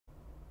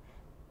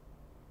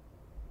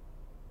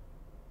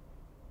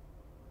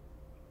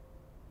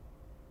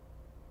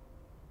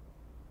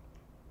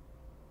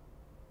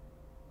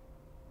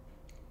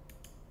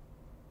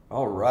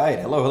All right.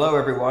 Hello,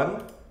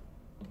 everyone.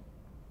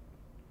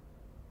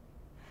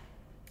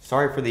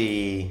 Sorry for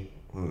the,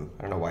 I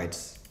don't know why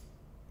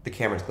the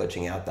camera's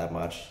glitching out that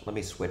much. Let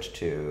me switch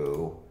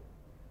to,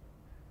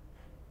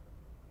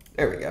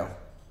 there we go.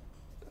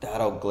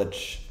 That'll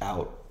glitch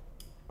out.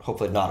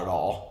 Hopefully not at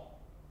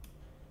all.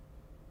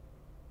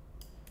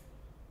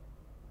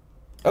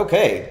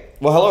 Okay.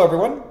 Well, hello,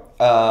 everyone.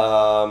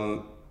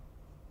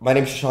 My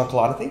name is Shashank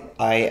Kalanathi.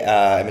 I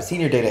am a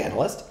senior data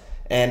analyst,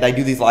 and I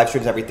do these live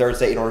streams every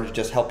Thursday in order to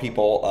just help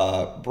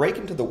people break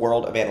into the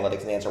world of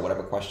analytics and answer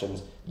whatever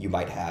questions you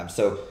might have.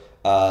 So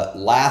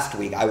last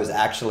week I was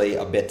actually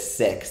a bit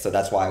sick, so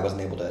that's why I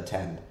wasn't able to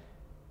attend.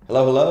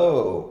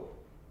 Hello.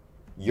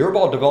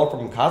 Yurbal developer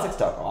from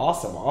Kazakhstan.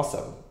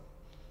 Awesome.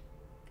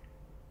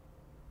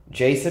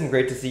 Jason,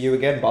 great to see you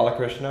again.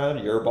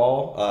 Balakrishna,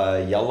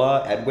 Yurbal,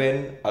 Yella,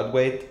 Edwin,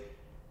 Adwait.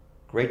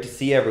 Great to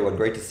see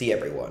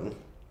everyone.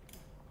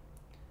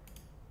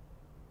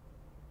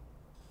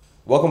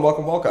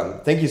 Welcome.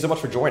 Thank you so much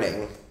for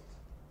joining.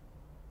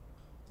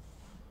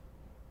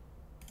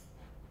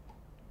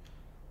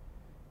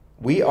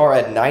 We are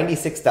at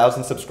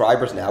 96,000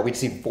 subscribers now. We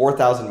just need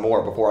 4,000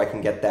 more before I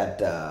can get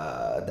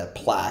that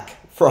plaque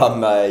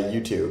from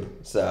YouTube.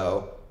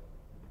 So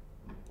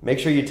make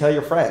sure you tell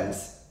your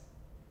friends.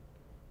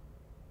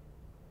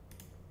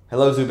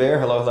 Hello, Zubair.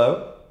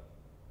 Hello.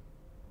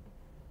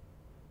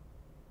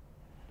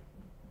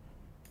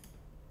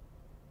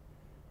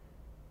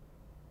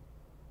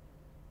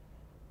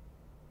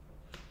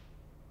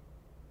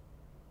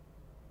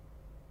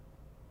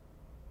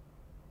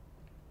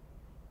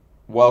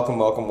 Welcome.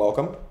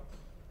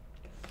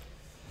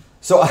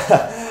 So,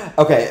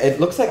 okay, it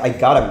looks like I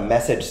got a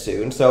message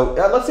soon. So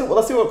let's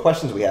see what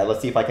questions we have.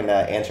 Let's see if I can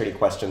answer any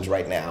questions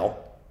right now.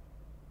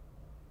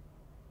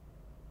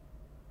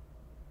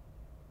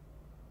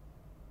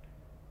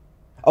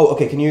 Oh,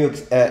 okay. Can you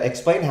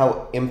explain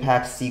how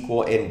impacts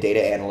SQL in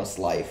data analyst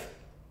life?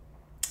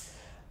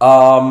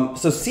 So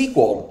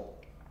SQL,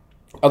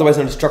 otherwise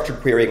known as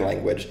structured querying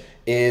language,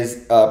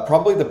 is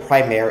probably the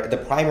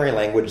primary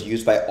language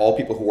used by all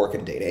people who work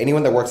in data.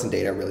 Anyone that works in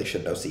data really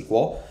should know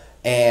SQL.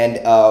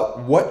 And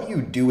what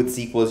you do with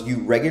SQL is you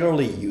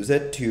regularly use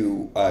it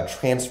to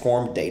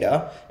transform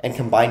data and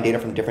combine data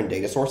from different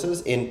data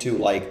sources into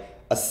like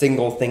a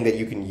single thing that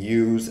you can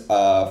use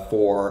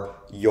for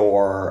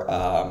your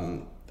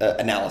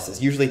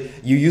analysis. Usually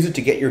you use it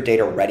to get your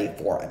data ready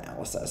for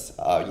analysis.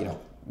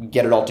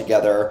 Get it all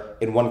together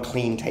in one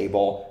clean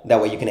table. That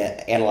way you can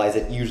analyze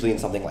it usually in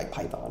something like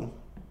Python.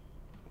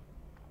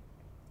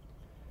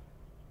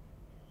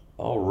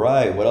 All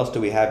right, what else do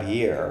we have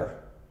here?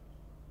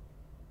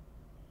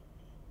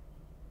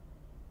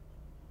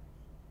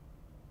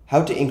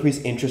 How to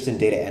increase interest in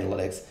data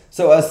analytics.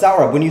 So,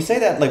 Saurabh, when you say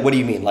that, like, what do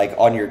you mean? Like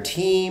on your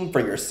team, for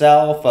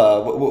yourself?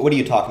 What are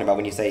you talking about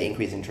when you say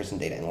increase interest in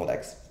data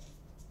analytics?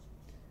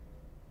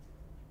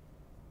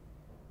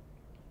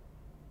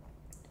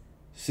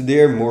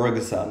 Sudhir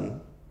Murugasan.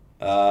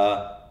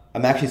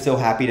 I'm actually so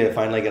happy to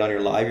finally get on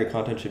your live. Your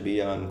content should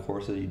be on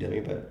courses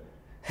Udemy, but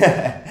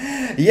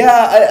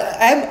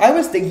yeah, I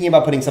was thinking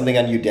about putting something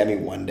on Udemy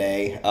one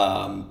day.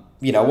 One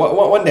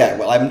day I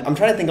will. I'm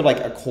trying to think of like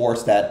a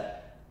course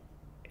that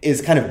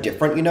is kind of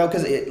different,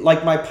 because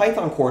like my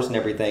Python course and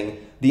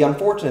everything, the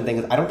unfortunate thing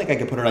is I don't think I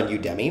could put it on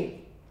Udemy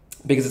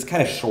because it's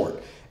kind of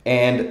short.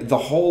 And the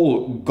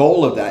whole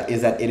goal of that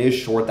is that it is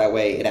short. That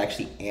way it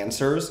actually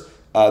answers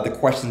the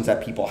questions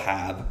that people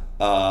have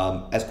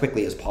as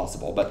quickly as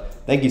possible. But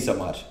thank you so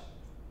much.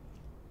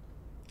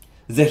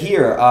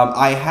 Zahir,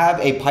 I have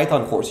a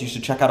Python course you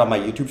should check out on my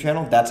YouTube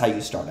channel. That's how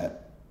you start it.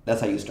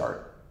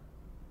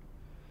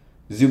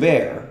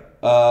 Zubair,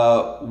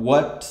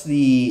 what's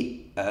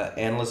the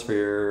analyst for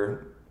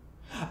your...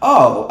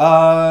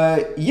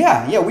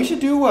 Yeah, we should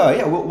do,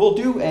 we'll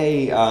do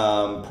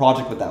a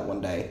project with that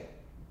one day.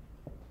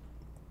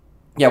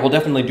 Yeah, we'll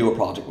definitely do a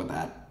project with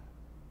that.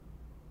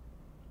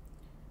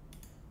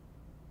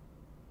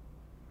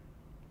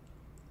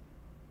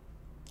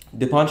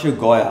 Dipanshu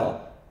Goyal.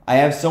 I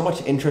have so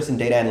much interest in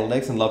data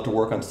analytics and love to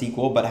work on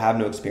SQL, but have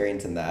no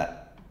experience in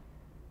that.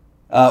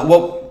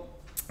 Well,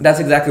 that's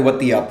exactly what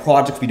the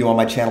projects we do on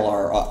my channel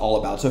are all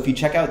about. So if you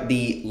check out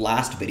the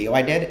last video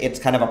I did, it's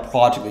kind of a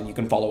project that you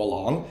can follow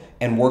along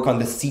and work on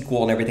the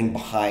SQL and everything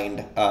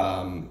behind,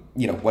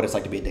 what it's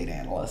like to be a data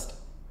analyst.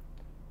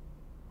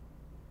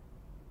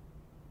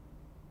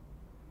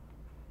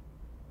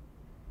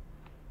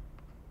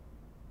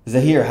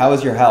 Zahir, how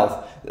is your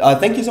health?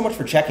 Thank you so much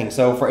for checking.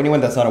 So for anyone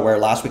that's not aware,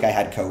 last week I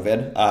had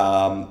COVID.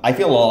 I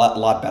feel a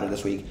lot better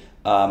this week.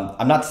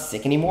 I'm not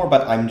sick anymore,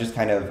 but I'm just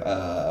kind of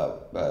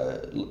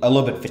a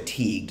little bit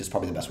fatigued is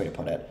probably the best way to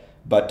put it.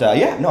 But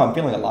I'm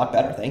feeling a lot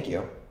better. Thank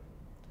you.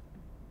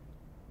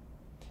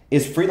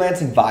 Is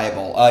freelancing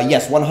viable?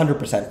 Yes,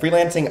 100%.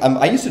 Freelancing,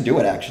 I used to do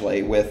it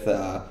actually with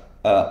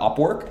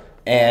Upwork.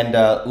 And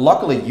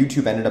luckily,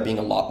 YouTube ended up being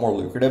a lot more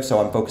lucrative, so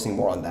I'm focusing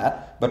more on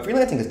that. But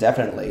freelancing is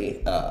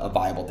definitely a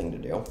viable thing to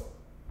do.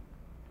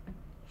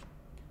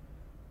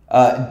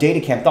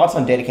 DataCamp, thoughts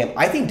on DataCamp?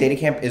 I think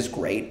DataCamp is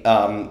great.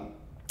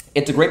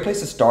 It's a great place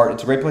to start.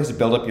 It's a great place to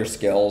build up your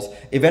skills.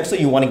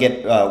 Eventually, you want to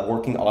get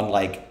working on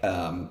like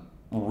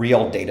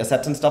real data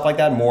sets and stuff like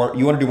that. More,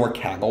 you want to do more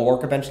Kaggle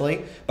work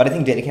eventually. But I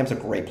think DataCamp's a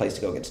great place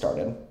to go get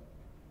started.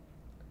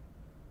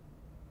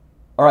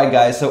 All right,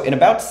 guys. So in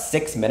about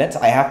 6 minutes,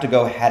 I have to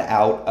go head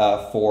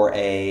out for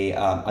a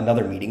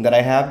another meeting that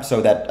I have.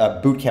 So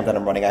that boot camp that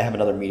I'm running, I have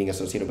another meeting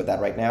associated with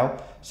that right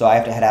now. So I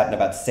have to head out in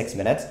about 6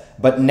 minutes.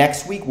 But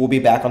next week we'll be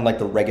back on like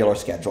the regular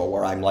schedule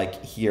where I'm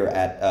like here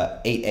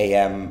at 8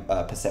 a.m.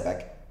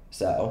 Pacific.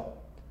 So.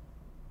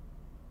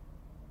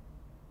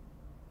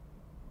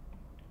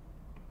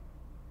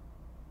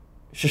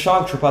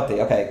 Shashank Tripathi,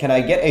 okay, can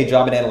I get a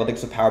job in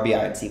analytics with Power BI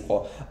and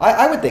SQL?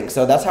 I would think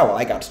so. That's how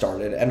I got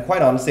started. And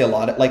quite honestly, a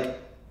lot of like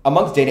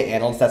amongst data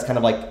analysts, that's kind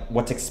of like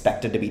what's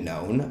expected to be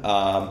known.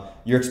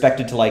 You're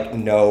expected to like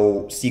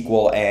know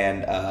SQL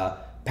and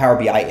Power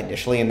BI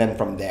initially, and then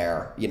from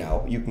there, you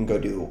know, you can go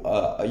do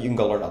you can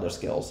go learn other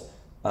skills.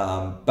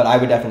 But I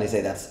would definitely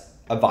say that's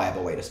a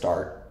viable way to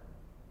start.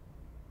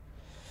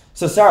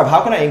 So Sarab,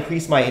 how can I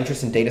increase my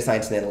interest in data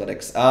science and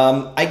analytics?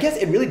 I guess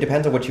it really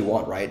depends on what you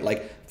want, right?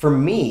 Like for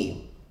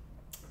me,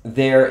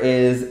 there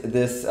is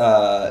this,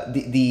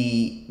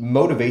 the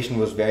motivation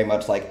was very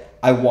much like,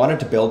 I wanted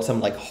to build some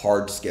like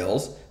hard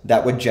skills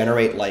that would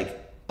generate like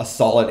a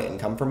solid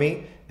income for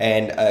me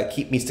and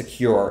keep me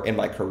secure in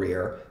my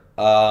career.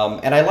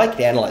 And I liked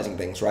analyzing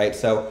things, right?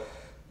 So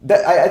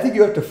that, I think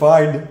you have to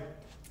find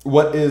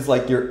what is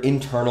like your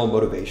internal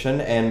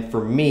motivation. And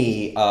for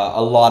me,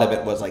 a lot of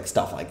it was like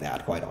stuff like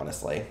that, quite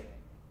honestly.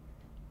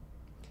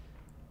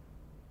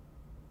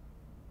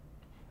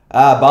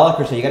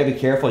 Balakrishna, you gotta be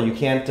careful. You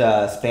can't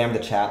spam the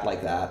chat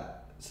like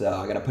that. So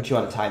I'm gonna put you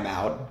on a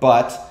timeout.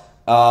 But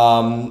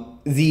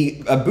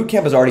the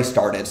bootcamp has already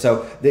started.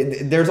 So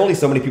there's only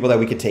so many people that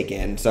we could take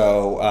in.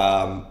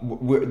 So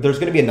there's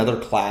gonna be another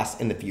class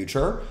in the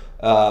future.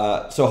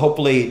 So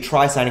hopefully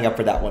try signing up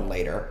for that one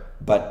later.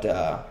 But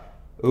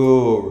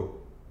ooh,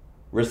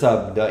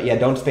 Rishabh, yeah,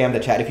 don't spam the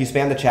chat. If you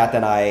spam the chat,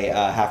 then I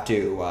have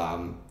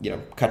to,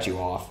 cut you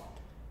off.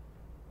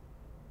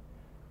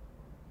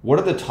 What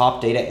are the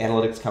top data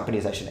analytics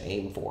companies I should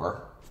aim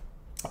for?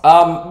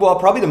 Well,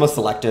 probably the most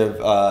selective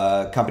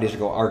companies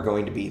are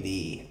going to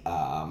be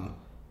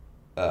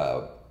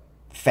the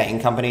FANG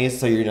companies.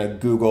 So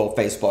Google,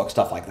 Facebook,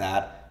 stuff like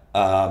that.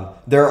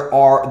 There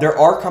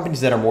are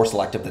companies that are more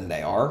selective than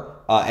they are,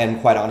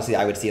 and quite honestly,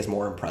 I would see as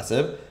more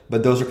impressive.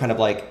 But those are kind of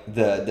like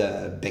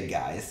the big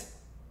guys.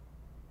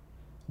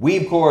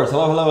 Weeb Course,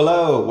 hello, hello,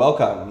 hello,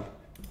 welcome.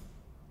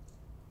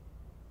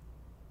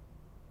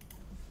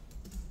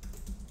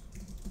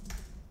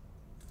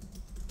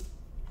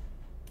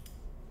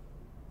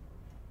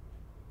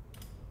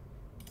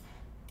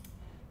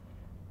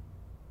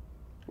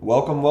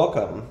 Welcome,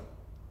 welcome.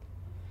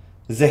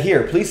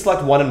 Zahir, please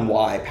select one and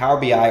why, Power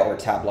BI or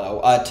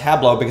Tableau.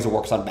 Tableau because it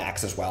works on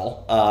Macs as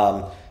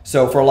well.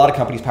 So for a lot of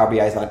companies, Power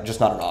BI is just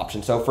not an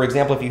option. So for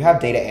example, if you have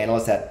data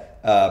analysts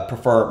that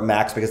prefer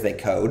Macs because they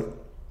code,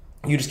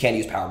 you just can't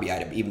use Power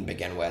BI to even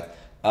begin with.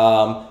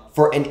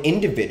 For an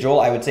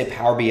individual, I would say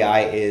Power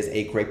BI is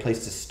a great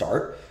place to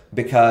start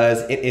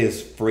because it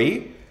is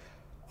free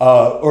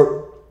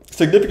or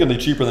significantly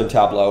cheaper than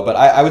Tableau. But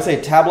I would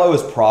say Tableau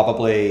is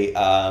probably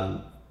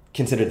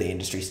considered the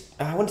industry,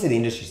 I wouldn't say the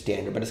industry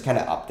standard, but it's kind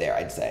of up there,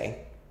 I'd say.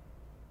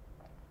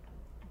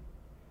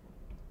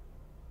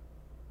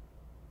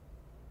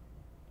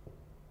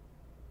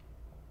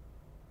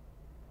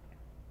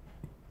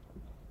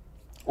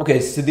 Okay,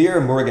 Sudhir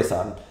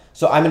Murugasan.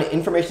 So I'm an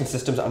information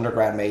systems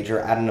undergrad major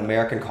at an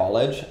American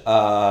college.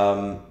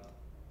 I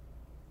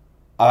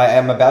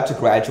am about to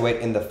graduate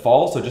in the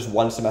fall, so just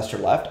one semester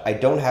left. I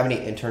don't have any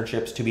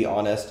internships, to be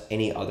honest.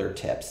 Any other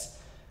tips?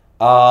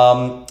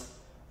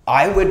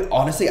 I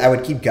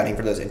would keep gunning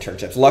for those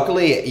internships.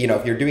 Luckily,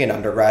 if you're doing an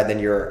undergrad, then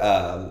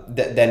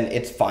then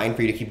it's fine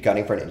for you to keep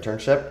gunning for an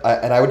internship.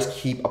 And I would just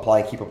keep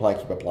applying, keep applying,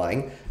 keep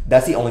applying.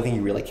 That's the only thing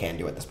you really can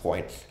do at this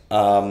point.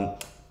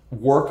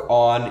 Work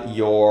on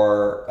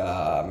your,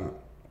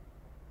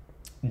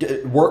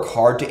 work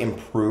hard to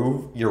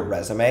improve your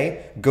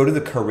resume. Go to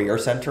the career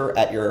center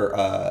at your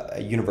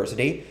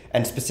university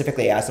and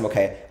specifically ask them,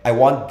 okay, I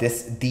want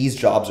these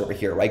jobs over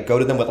here, right? Go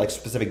to them with like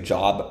specific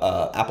job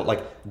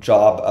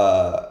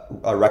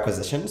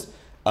requisitions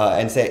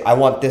and say, I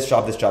want this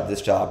job, this job,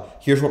 this job.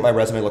 Here's what my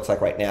resume looks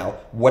like right now.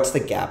 What's the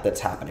gap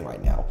that's happening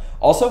right now?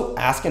 Also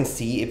ask and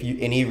see if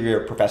any of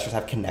your professors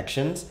have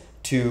connections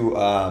to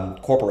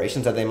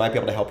corporations that they might be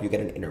able to help you get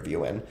an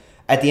interview in.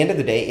 At the end of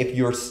the day, if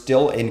you're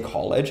still in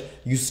college,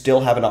 you still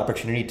have an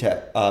opportunity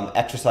to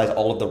exercise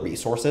all of the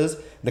resources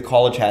the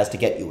college has to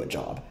get you a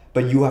job.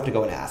 But you have to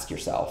go and ask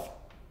yourself.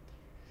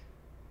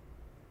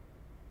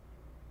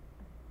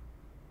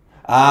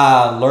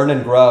 Learn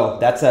and grow.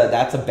 That's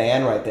a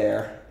ban right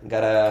there.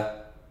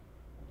 Gotta,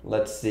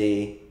 let's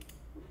see,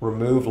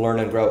 remove, learn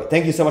and grow.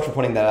 Thank you so much for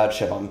pointing that out,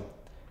 Shivam.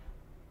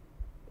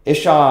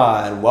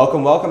 Ishan,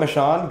 welcome, welcome,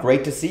 Ishan.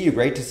 Great to see you.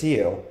 Great to see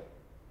you.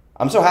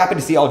 I'm so happy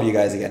to see all of you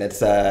guys again. It's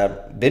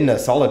been a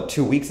solid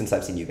 2 weeks since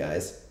I've seen you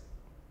guys.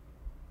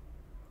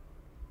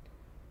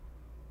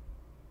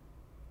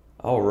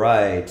 All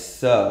right,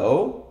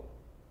 so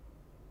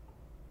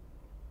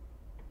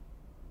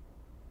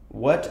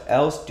what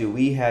else do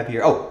we have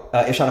here? Oh,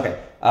 Ishan,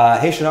 okay.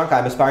 Hey, Shanaka,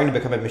 I'm aspiring to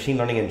become a machine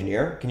learning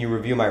engineer. Can you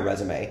review my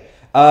resume?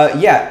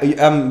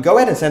 Yeah, go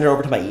ahead and send it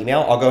over to my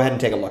email. I'll go ahead and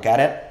take a look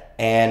at it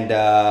and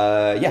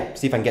yeah,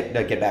 see if I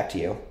can get back to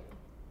you.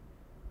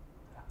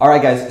 All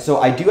right, guys, so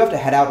I do have to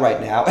head out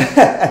right now.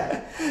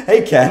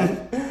 Hey,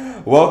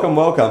 Ken. Welcome,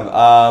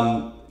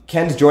 welcome.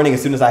 Ken's joining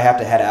as soon as I have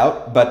to head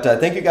out, but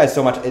thank you guys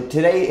so much.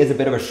 Today is a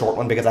bit of a short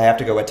one because I have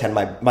to go attend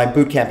my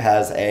boot camp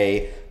has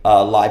a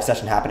live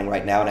session happening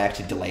right now, and I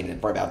actually delayed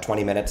it for about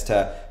 20 minutes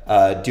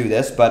to do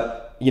this.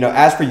 But, you know,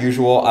 as per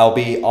usual, I'll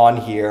be on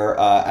here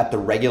at the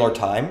regular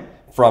time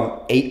from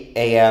 8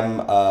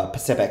 a.m.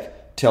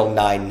 Pacific till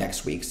 9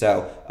 next week.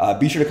 So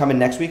be sure to come in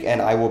next week,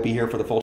 and I will be here for the full